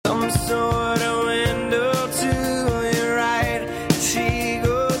sort of window to your right. She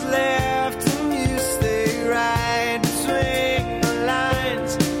goes left and you stay right. Between the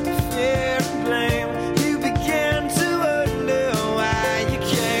lines of fear and blame, you begin to wonder why you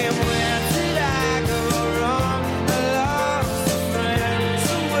came. Where did I go wrong? I lost a friend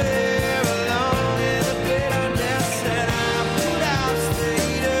somewhere along in the bitterness, and I would have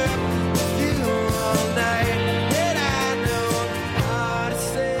stayed up with you all night. Yet I know how to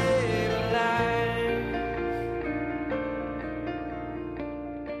save a life.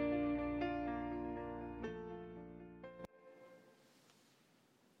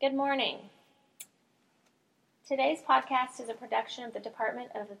 Good morning. Today's podcast is a production of the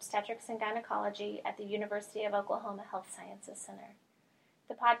Department of Obstetrics and Gynecology at the University of Oklahoma Health Sciences Center.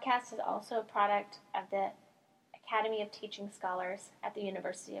 The podcast is also a product of the Academy of Teaching Scholars at the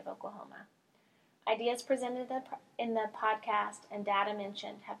University of Oklahoma. Ideas presented in the podcast and data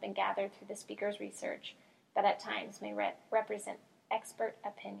mentioned have been gathered through the speaker's research that at times may represent expert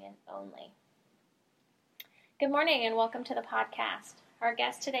opinion only. Good morning and welcome to the podcast. Our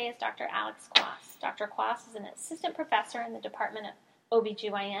guest today is Dr. Alex Quass. Dr. Quass is an assistant professor in the Department of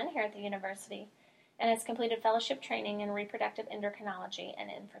OBGYN here at the university and has completed fellowship training in reproductive endocrinology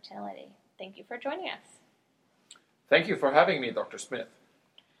and infertility. Thank you for joining us. Thank you for having me, Dr. Smith.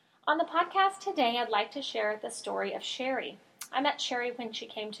 On the podcast today, I'd like to share the story of Sherry. I met Sherry when she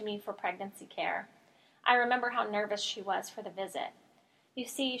came to me for pregnancy care. I remember how nervous she was for the visit. You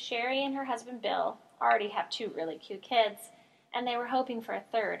see, Sherry and her husband Bill already have 2 really cute kids, and they were hoping for a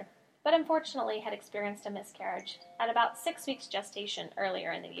third, but unfortunately had experienced a miscarriage at about 6 weeks gestation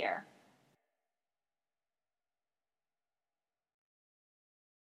earlier in the year.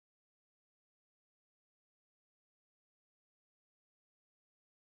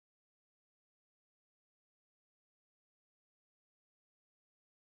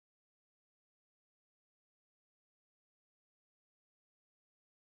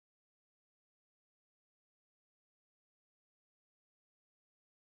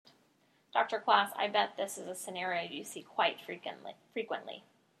 Dr. Quass, I bet this is a scenario you see quite frequently.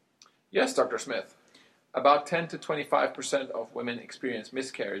 Yes, Dr. Smith. About 10 to 25% of women experience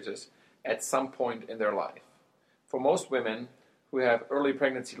miscarriages at some point in their life. For most women who have early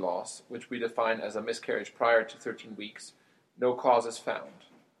pregnancy loss, which we define as a miscarriage prior to 13 weeks, no cause is found.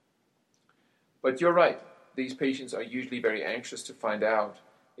 But you're right, these patients are usually very anxious to find out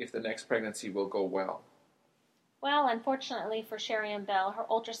if the next pregnancy will go well. Well, unfortunately for Sherry and Bill, her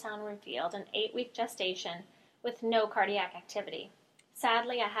ultrasound revealed an 8-week gestation with no cardiac activity.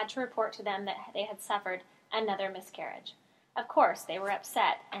 Sadly, I had to report to them that they had suffered another miscarriage. Of course, they were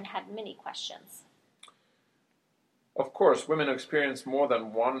upset and had many questions. Of course, women who experience more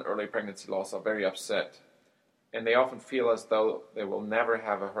than one early pregnancy loss are very upset, and they often feel as though they will never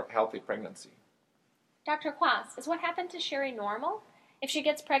have a healthy pregnancy. Dr. Quass, is what happened to Sherry normal? If she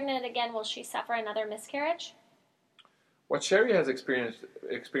gets pregnant again, will she suffer another miscarriage? What Sherry has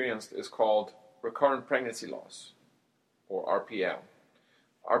experienced is called recurrent pregnancy loss, or RPL.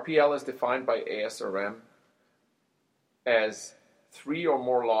 RPL is defined by ASRM as 3 or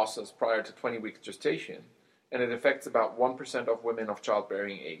more losses prior to 20 weeks gestation, and it affects about 1% of women of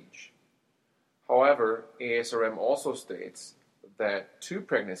childbearing age. However, ASRM also states that 2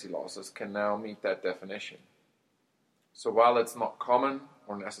 pregnancy losses can now meet that definition. So while it's not common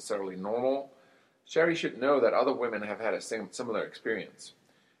or necessarily normal, Sherry should know that other women have had a similar experience.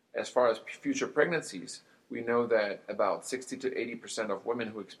 As far as future pregnancies, we know that about 60 to 80% of women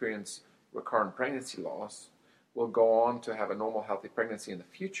who experience recurrent pregnancy loss will go on to have a normal, healthy pregnancy in the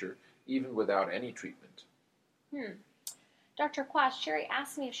future, even without any treatment. Dr. Quass, Sherry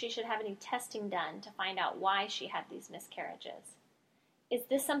asked me if she should have any testing done to find out why she had these miscarriages. Is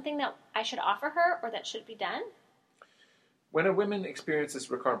this something that I should offer her or that should be done? When a woman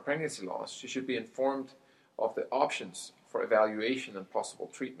experiences recurrent pregnancy loss, she should be informed of the options for evaluation and possible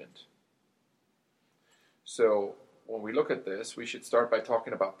treatment. So when we look at this, we should start by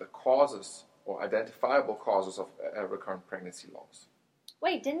talking about the causes or identifiable causes of recurrent pregnancy loss.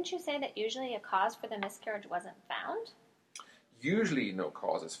 Wait, didn't you say that usually a cause for the miscarriage wasn't found? Usually no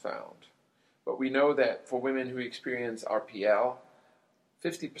cause is found, but we know that for women who experience RPL,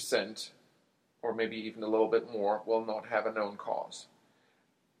 50% or maybe even a little bit more, will not have a known cause.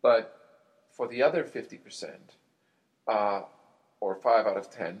 But for the other 50%, or 5 out of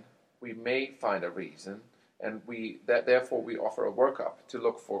 10, we may find a reason, and therefore we offer a workup to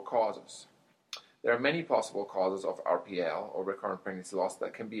look for causes. There are many possible causes of RPL, or recurrent pregnancy loss,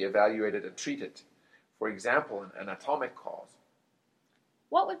 that can be evaluated and treated. For example, an anatomic cause.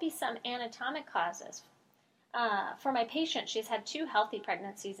 What would be some anatomic causes For my patient, she's had 2 healthy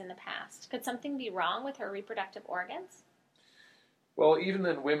pregnancies in the past. Could something be wrong with her reproductive organs? Well, even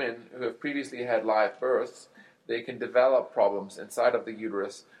in women who have previously had live births, they can develop problems inside of the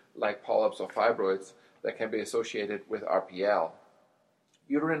uterus like polyps or fibroids that can be associated with RPL.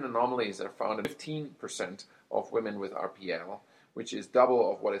 Uterine anomalies are found in 15% of women with RPL, which is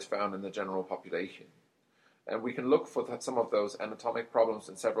double of what is found in the general population. And we can look for some of those anatomic problems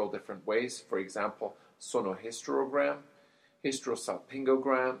in several different ways. For example, sonohysterogram,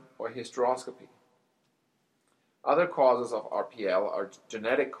 hysterosalpingogram, or hysteroscopy. Other causes of RPL are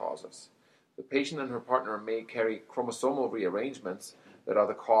genetic causes. The patient and her partner may carry chromosomal rearrangements that are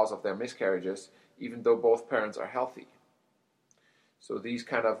the cause of their miscarriages, even though both parents are healthy. So these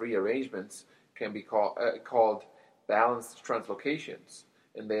kind of rearrangements can be called balanced translocations,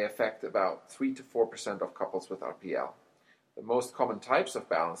 and they affect about 3 to 4% of couples with RPL. The most common types of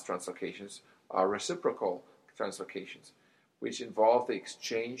balanced translocations are reciprocal translocations, which involve the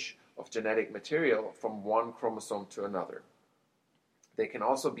exchange of genetic material from one chromosome to another. They can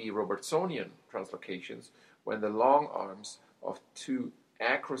also be Robertsonian translocations when the long arms of 2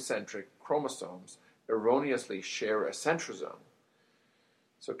 acrocentric chromosomes erroneously share a centrosome.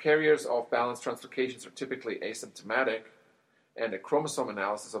 So carriers of balanced translocations are typically asymptomatic, and a chromosome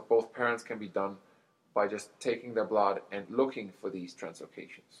analysis of both parents can be done by just taking their blood and looking for these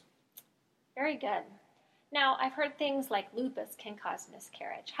translocations. Very good. Now, I've heard things like lupus can cause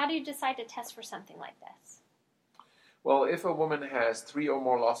miscarriage. How do you decide to test for something like this? Well, if a woman has 3 or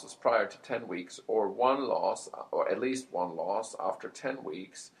more losses prior to 10 weeks, or 1 loss, or at least 1 loss after 10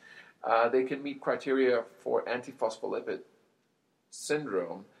 weeks, they can meet criteria for antiphospholipid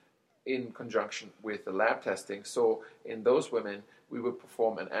syndrome in conjunction with the lab testing. So in those women, we would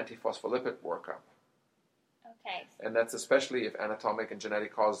perform an antiphospholipid workup. Okay. And that's especially if anatomic and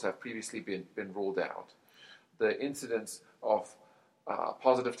genetic causes have previously been ruled out. The incidence of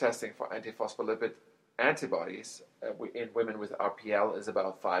positive testing for antiphospholipid antibodies in women with RPL is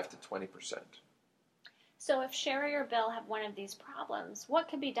about 5 to 20%. So if Sherry or Bill have one of these problems, what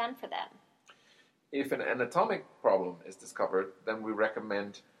could be done for them? If an anatomic problem is discovered, then we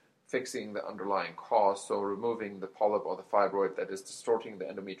recommend fixing the underlying cause, so removing the polyp or the fibroid that is distorting the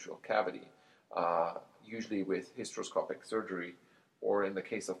endometrial cavity, usually with hysteroscopic surgery, or in the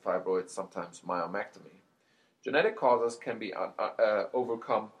case of fibroids, sometimes myomectomy. Genetic causes can be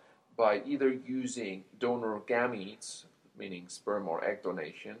overcome by either using donor gametes, meaning sperm or egg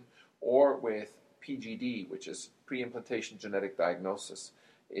donation, or with PGD, which is pre-implantation genetic diagnosis.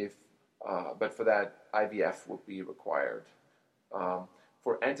 But for that, IVF would be required.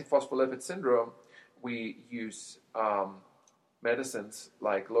 For antiphospholipid syndrome, we use medicines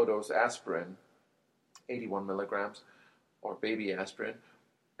like low-dose aspirin, 81 milligrams, or baby aspirin,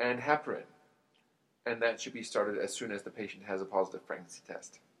 and heparin. And that should be started as soon as the patient has a positive pregnancy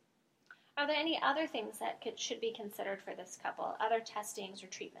test. Are there any other things that should be considered for this couple, other testings or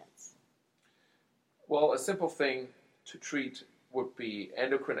treatments? Well, a simple thing to treat would be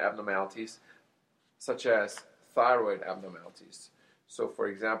endocrine abnormalities, such as thyroid abnormalities. So, for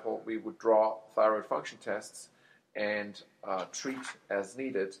example, we would draw thyroid function tests and treat as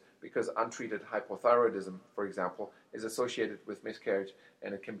needed, because untreated hypothyroidism, for example, is associated with miscarriage,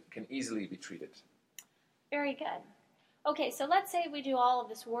 and it can easily be treated. Very good. Okay, so let's say we do all of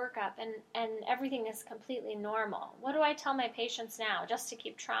this workup and everything is completely normal. What do I tell my patients now? Just to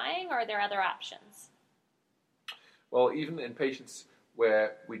keep trying, or are there other options? Well, even in patients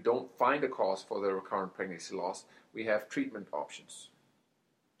where we don't find a cause for the recurrent pregnancy loss, we have treatment options.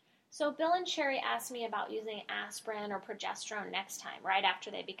 So Bill and Sherry asked me about using aspirin or progesterone next time, right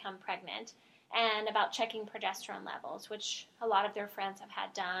after they become pregnant, and about checking progesterone levels, which a lot of their friends have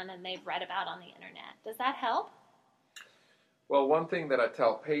had done and they've read about on the internet. Does that help? Well, one thing that I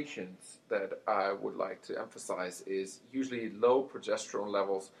tell patients that I would like to emphasize is usually low progesterone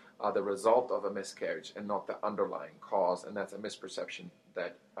levels are the result of a miscarriage and not the underlying cause, and that's a misperception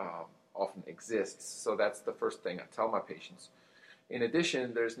that often exists. So that's the first thing I tell my patients. In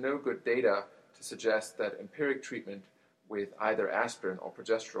addition, there's no good data to suggest that empiric treatment with either aspirin or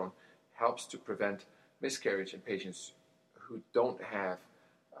progesterone helps to prevent miscarriage in patients who don't have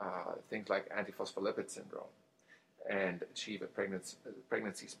things like antiphospholipid syndrome and achieve a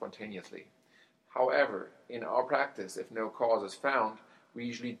pregnancy spontaneously. However, in our practice, if no cause is found, we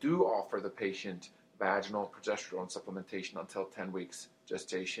usually do offer the patient vaginal progesterone supplementation until 10 weeks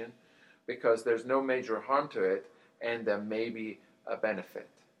gestation, because there's no major harm to it and there may be a benefit.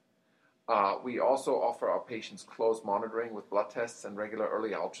 We also offer our patients close monitoring with blood tests and regular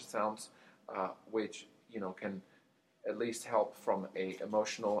early ultrasounds, which can at least help from an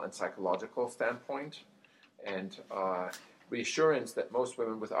emotional and psychological standpoint. And reassurance that most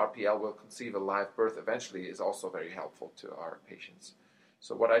women with RPL will conceive a live birth eventually is also very helpful to our patients.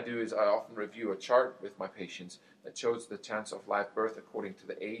 So what I do is I often review a chart with my patients that shows the chance of live birth according to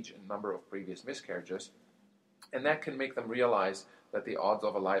the age and number of previous miscarriages. And that can make them realize that the odds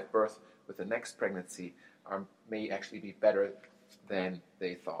of a live birth with the next pregnancy may actually be better than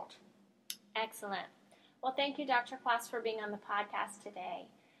they thought. Excellent. Well, thank you, Dr. Klaas, for being on the podcast today.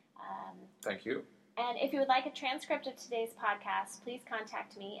 Thank you. And if you would like a transcript of today's podcast, please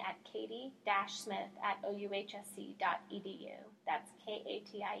contact me at katie-smith@ouhsc.edu. That's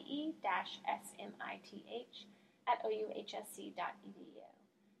katie-smith@ouhsc.edu.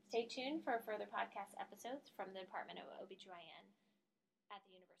 Stay tuned for further podcast episodes from the Department of OBGYN at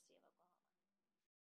the University.